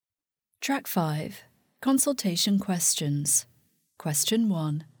Track 5. Consultation Questions. Question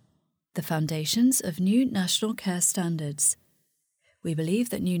 1. The foundations of new national care standards. We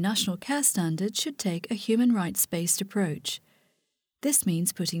believe that new national care standards should take a human rights-based approach. This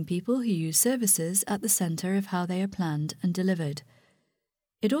means putting people who use services at the centre of how they are planned and delivered.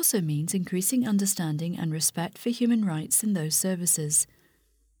 It also means increasing understanding and respect for human rights in those services.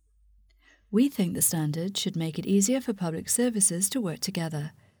 We think the standards should make it easier for public services to work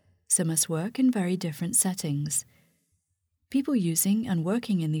together. Some must work in very different settings. People using and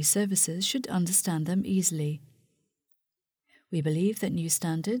working in these services should understand them easily. We believe that new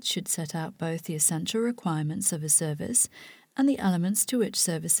standards should set out both the essential requirements of a service and the elements to which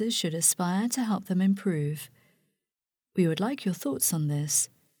services should aspire to help them improve. We would like your thoughts on this.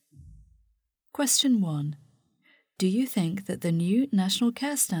 Question 1. Do you think that the new national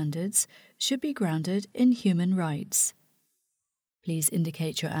care standards should be grounded in human rights? Please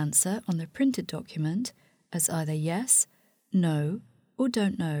indicate your answer on the printed document as either yes, no, or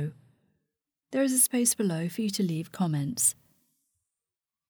don't know. There is a space below for you to leave comments.